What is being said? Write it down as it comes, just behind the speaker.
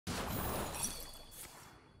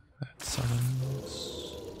That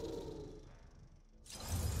summons.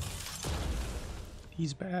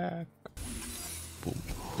 He's back. Boom,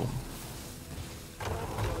 boom.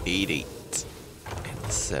 8-8 and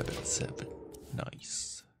 7-7.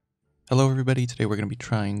 Nice. Hello everybody, today we're going to be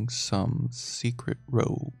trying some Secret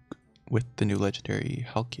Rogue with the new legendary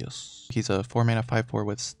Halkias. He's a 4-mana 5/4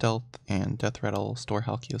 with Stealth and Death Rattle. Store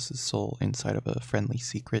Halkias' soul inside of a friendly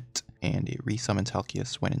secret, and it resummons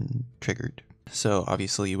Halkias when triggered. So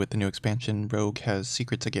obviously with the new expansion, Rogue has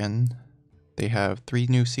secrets again. They have 3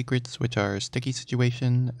 new secrets, which are Sticky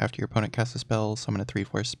Situation, after your opponent casts a spell, summon a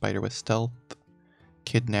 3/4 spider with Stealth.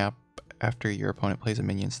 Kidnap, after your opponent plays a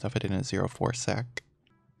minion, stuff it in a 0/4 sack.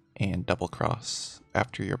 And Double Cross,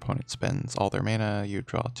 after your opponent spends all their mana, you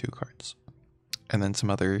draw 2 cards. And then some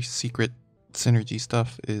other secret synergy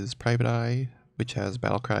stuff is Private Eye, which has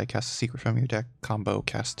Battlecry, cast a secret from your deck, combo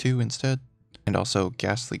cast 2 instead. And also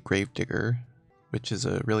Ghastly Gravedigger, which is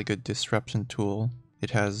a really good disruption tool.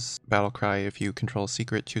 It has Battlecry, if you control a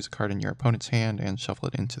secret, choose a card in your opponent's hand and shuffle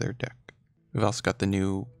it into their deck. We've also got the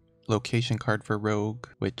new location card for Rogue,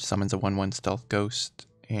 which summons a 1/1 stealth ghost,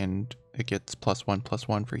 and it gets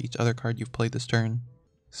 +1/+1 for each other card you've played this turn.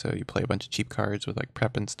 So you play a bunch of cheap cards with like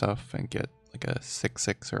prep and stuff and get like a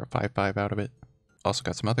 6/6 or a 5/5 out of it. Also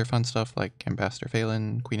got some other fun stuff like Ambassador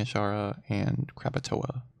Faelin, Queen Azshara, and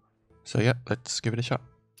Crabatoa. So yeah, let's give it a shot.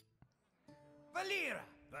 Valera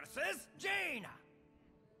versus Jaina.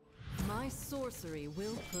 My sorcery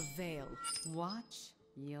will prevail. Watch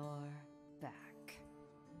your back.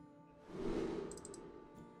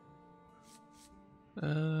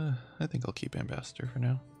 I think I'll keep Ambassador for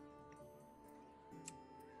now.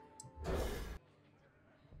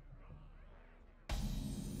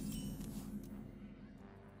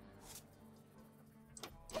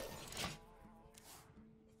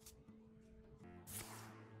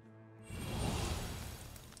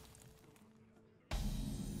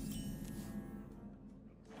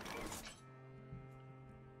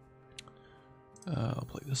 I'll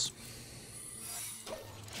play this.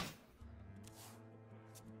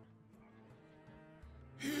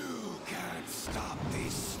 You can't stop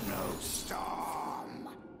this snowstorm.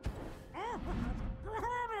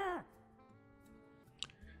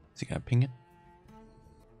 Is he gonna ping it?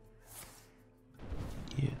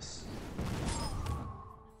 Yes.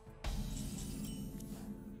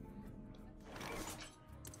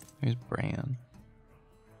 Here's Brann.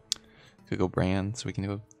 Could go Brann so we can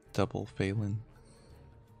go double Faelin.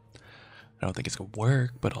 I don't think it's gonna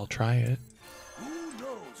work, but I'll try it. Who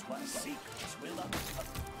knows what secrets will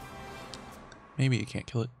uncover? Maybe you can't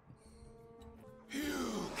kill it.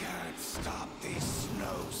 You can't stop this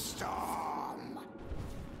snowstorm.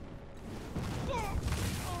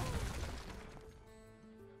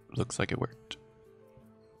 Looks like it worked.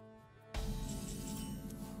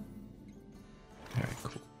 Alright,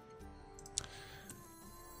 cool.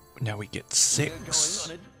 Now we get 6.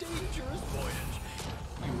 Going on a dangerous voyage.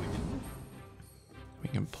 We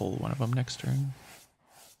can pull one of them next turn.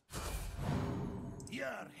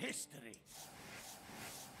 Your history.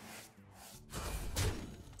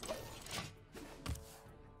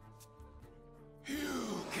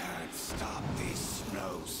 You can't stop this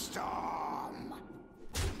snowstorm.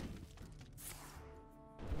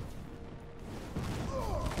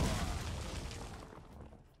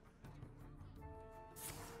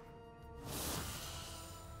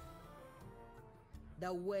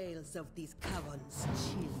 The wails of these caverns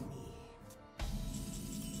chill me.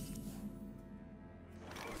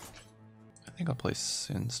 I think I'll play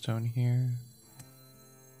Sinstone here.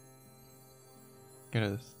 Get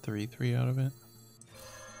a 3/3 out of it.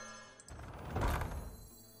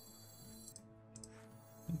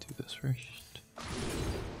 And do this first.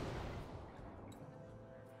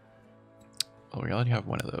 Oh, we already have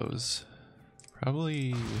one of those.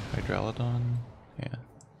 Probably Hydralodon. Yeah.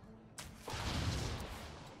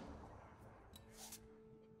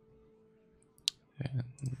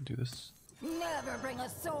 And do this. Never bring a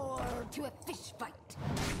sword to a fish fight.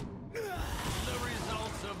 The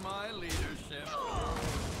results of my leadership.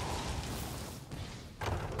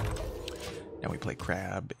 Now we play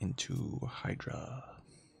Crab into Hydra.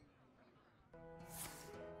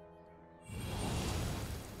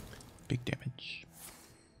 Big damage.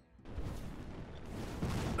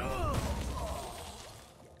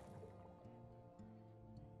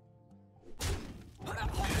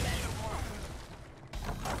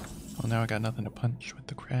 Well, now I got nothing to punch with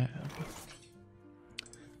the crab.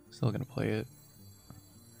 Still gonna play it.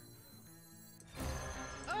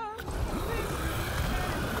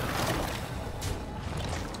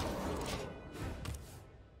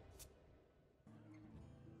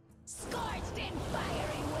 Scorched in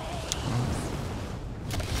fiery wind.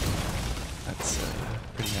 It's a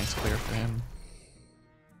pretty nice clear for him.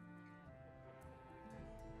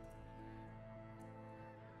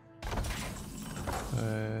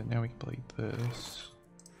 Now we can play this.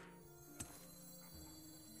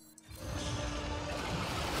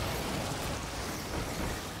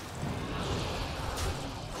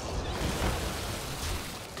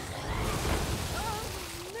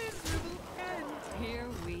 Here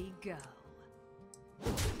we go.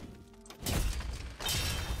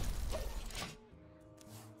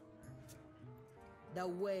 The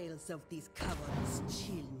wails of these caverns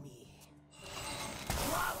chill me.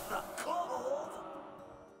 What the cold?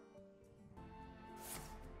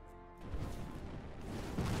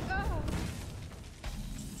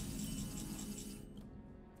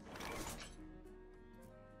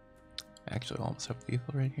 Actually, I almost have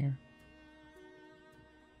lethal right here.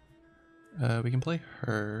 We can play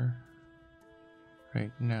her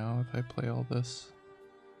right now if I play all this.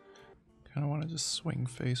 Kind of want to just swing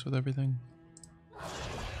face with everything.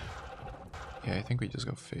 Yeah, I think we just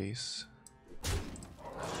go face.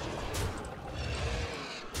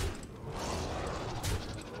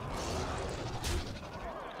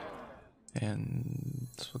 And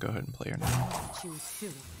we'll go ahead and play her now. Choose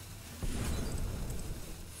soon.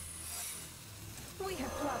 We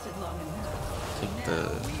have plotted long enough. Take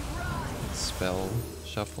the spell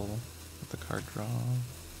shuffle with the card draw.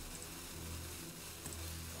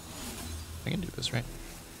 I can do this, right? I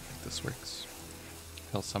think this works.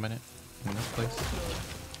 He'll summon it in this place.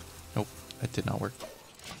 Nope, that did not work.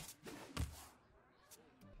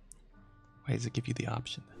 Why does it give you the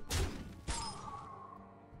option then?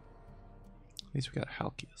 At least we got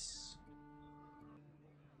Halkias.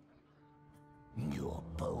 Your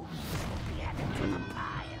bones will be added to the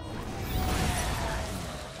pile.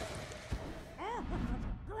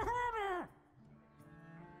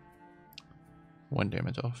 One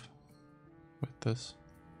damage off with this.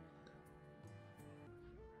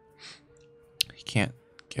 He can't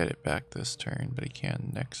get it back this turn, but he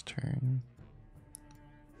can next turn.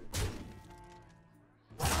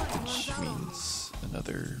 Which means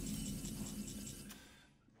another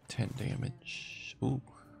 10 damage. Ooh,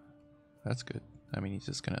 that's good. I mean, he's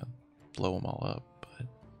just gonna blow them all up, but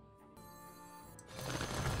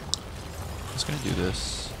I'm just gonna do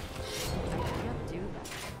this.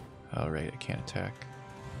 Alright, I can't attack.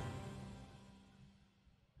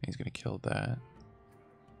 He's gonna kill that.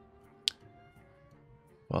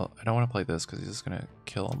 Well, I don't want to play this because he's just gonna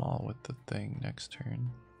kill them all with the thing next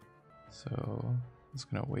turn. So, I'm just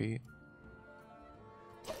gonna wait.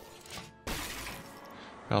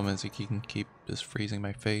 Problem is he can keep just freezing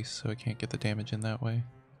my face so I can't get the damage in that way.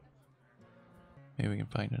 Maybe we can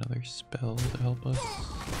find another spell to help us.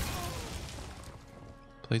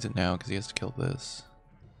 Plays it now because he has to kill this.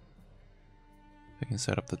 I can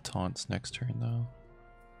set up the taunts next turn though.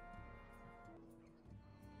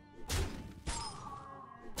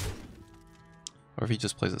 Or if he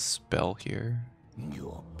just plays a spell here.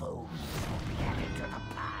 Your bones will be added to the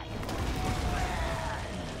pile.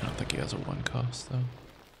 I don't think he has a 1 cost though.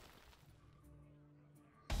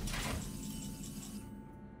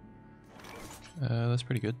 That's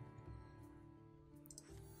pretty good.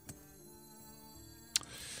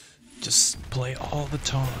 Just play all the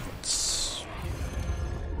taunts.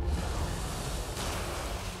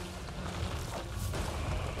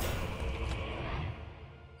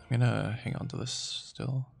 I'm gonna hang on to this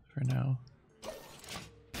still for now.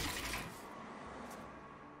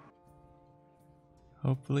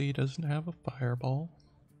 Hopefully he doesn't have a fireball.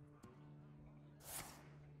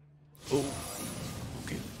 Oh,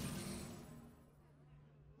 okay.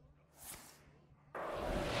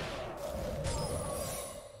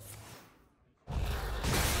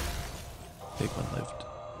 Big one lived.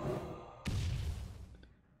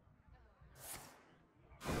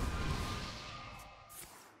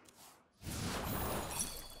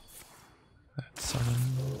 That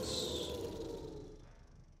summons.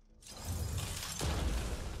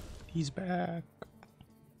 He's back.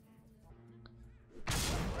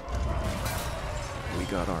 We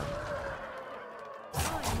got armor.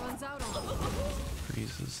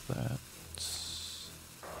 Freezes that.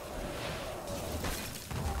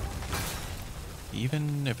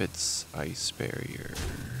 Even if it's ice barrier,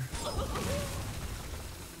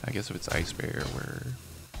 I guess if it's ice barrier, we're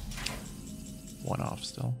 1 off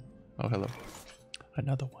still. Oh, hello.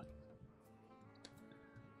 Another one.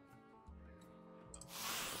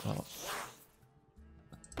 Well,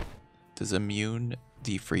 does immune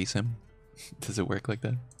defreeze him? Does it work like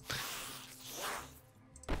that?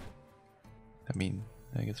 I mean,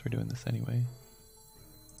 I guess we're doing this anyway.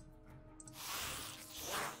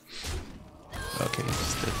 Okay,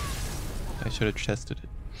 just did. I should have tested it.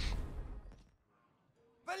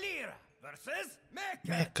 Valera versus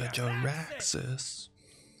Mechajaraxis.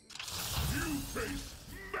 You face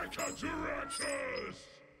Mechajaraxis!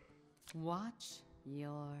 Watch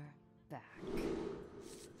your back.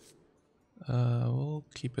 We'll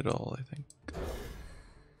keep it all, I think.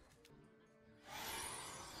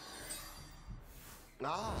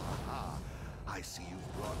 Ah, I see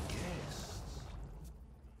you've brought guests.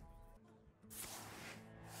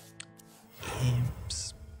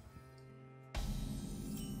 Imps.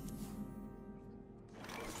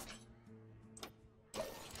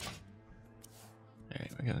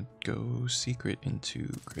 Alright, we're gonna go secret into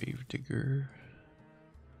Gravedigger.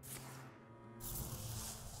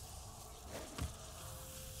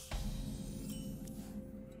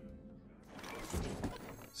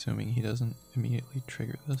 Assuming he doesn't immediately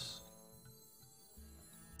trigger this.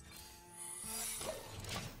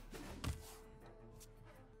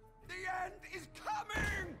 The end is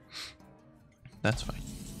coming! That's fine.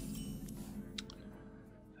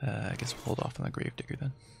 I guess we'll hold off on the Gravedigger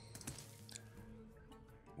then.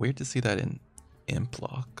 Weird to see that in Imp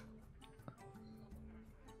lock.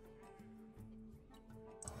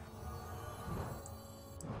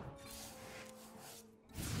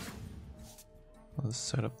 Let's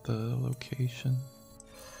set up the location.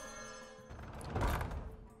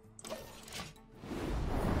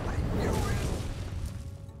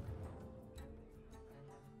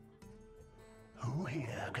 Who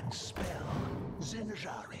here can spell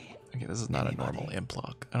Zinjari? Okay, this is not a normal Imp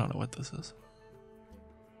lock. I don't know what this is.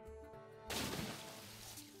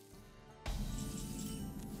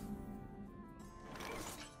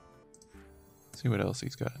 See what else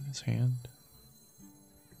he's got in his hand.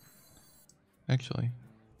 Actually,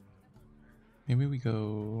 maybe we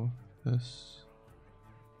go this.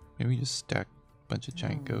 Maybe we just stack a bunch of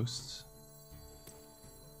giant ghosts.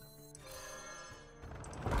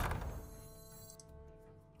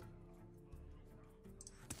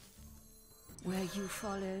 Were you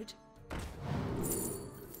followed?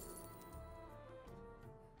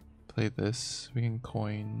 Play this. We can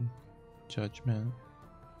coin Judgment.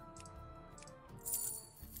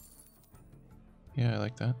 Yeah, I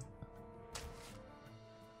like that.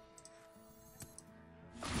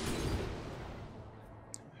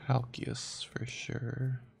 Halkias for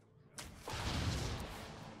sure.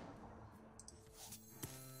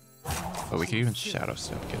 Oh, we could even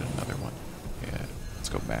Shadowstep get another one. Yeah, let's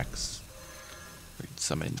go max. We can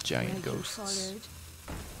summon giant ghosts.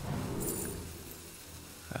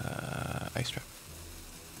 Ice trap.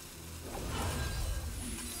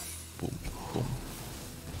 Boom, boom.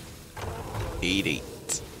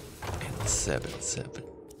 8-8 and 7-7.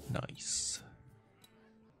 Nice.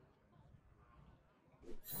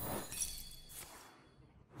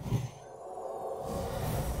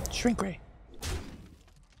 Shrink ray.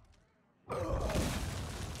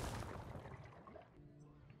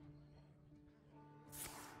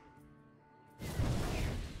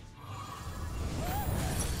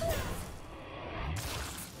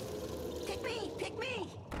 Pick me! Pick me!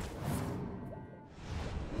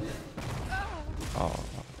 Oh,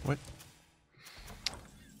 what?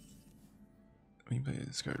 Let me play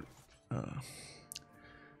this card.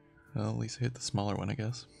 Well, at least I hit the smaller one, I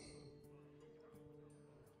guess.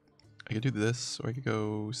 I could do this, or I could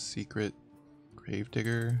go Secret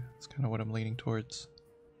Gravedigger. That's kind of what I'm leaning towards.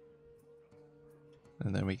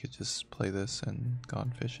 And then we could just play this and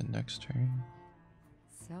gone Fishin next turn.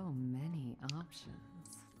 So many options.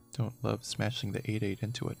 Don't love smashing the 8-8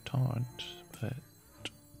 into a taunt, but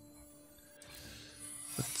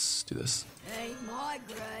let's do this. Ain't my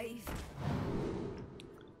grave.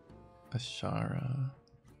 Azshara.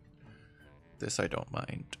 This I don't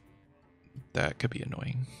mind. That could be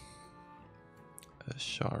annoying.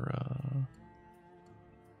 Azshara.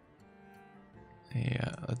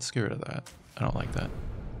 Yeah, let's get rid of that. I don't like that.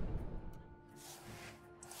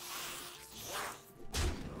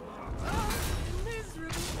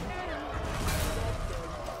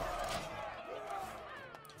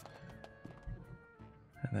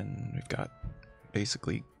 And then we've got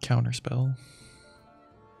basically counterspell.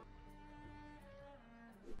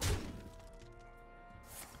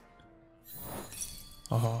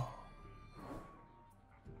 Oh.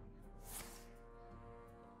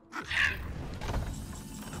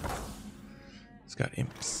 He's got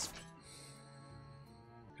imps.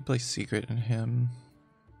 Could play secret in him.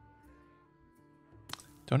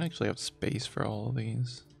 Don't actually have space for all of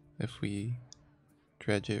these if we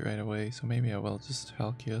dredge it right away, so maybe I will just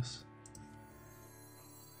Halkias.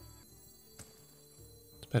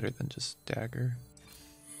 It's better than just dagger.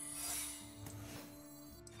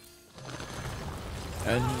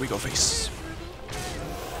 And we go face.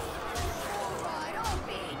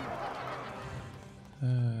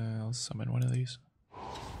 I'll summon one of these.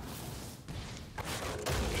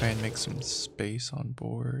 Try and make some space on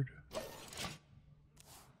board.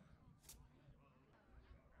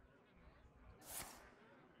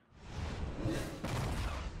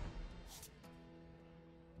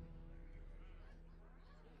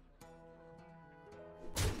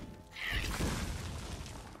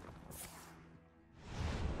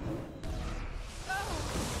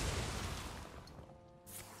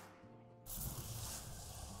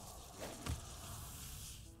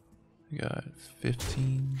 We got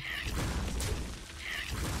 15.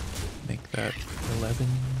 Make that 11.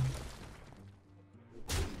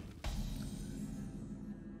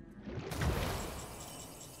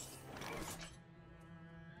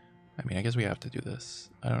 I mean, I guess we have to do this.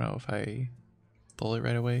 I don't know if I pull it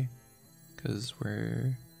right away, because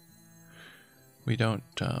we don't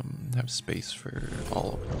have space for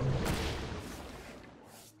all of them.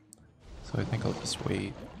 So I think I'll just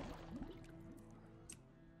wait.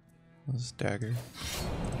 This dagger.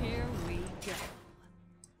 Here we go.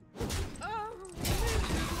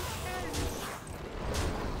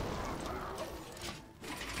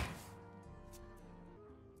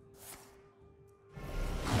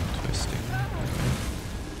 Twisting. Okay.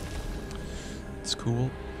 It's cool.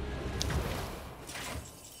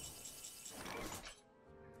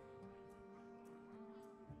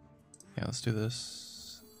 Yeah, let's do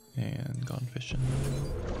this. And gone fishing.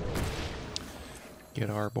 Get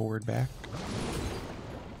our board back.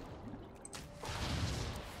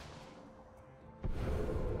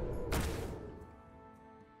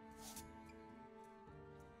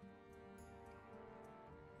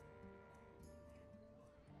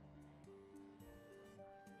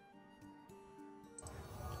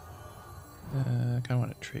 I kind of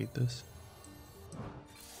want to trade this.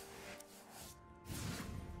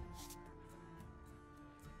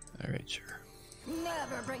 Alright, sure.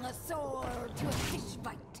 Never bring a sword to a fish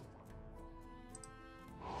fight.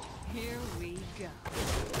 Here we go.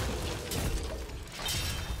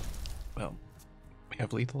 Well, we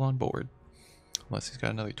have lethal on board. Unless he's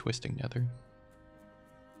got another twisting nether.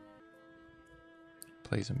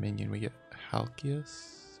 Plays a minion, we get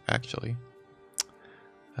Halkias. Actually,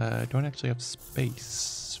 I don't actually have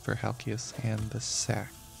space for Halkias and the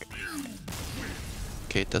sack.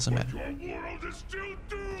 Okay, it doesn't matter. Your world is still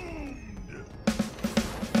doomed!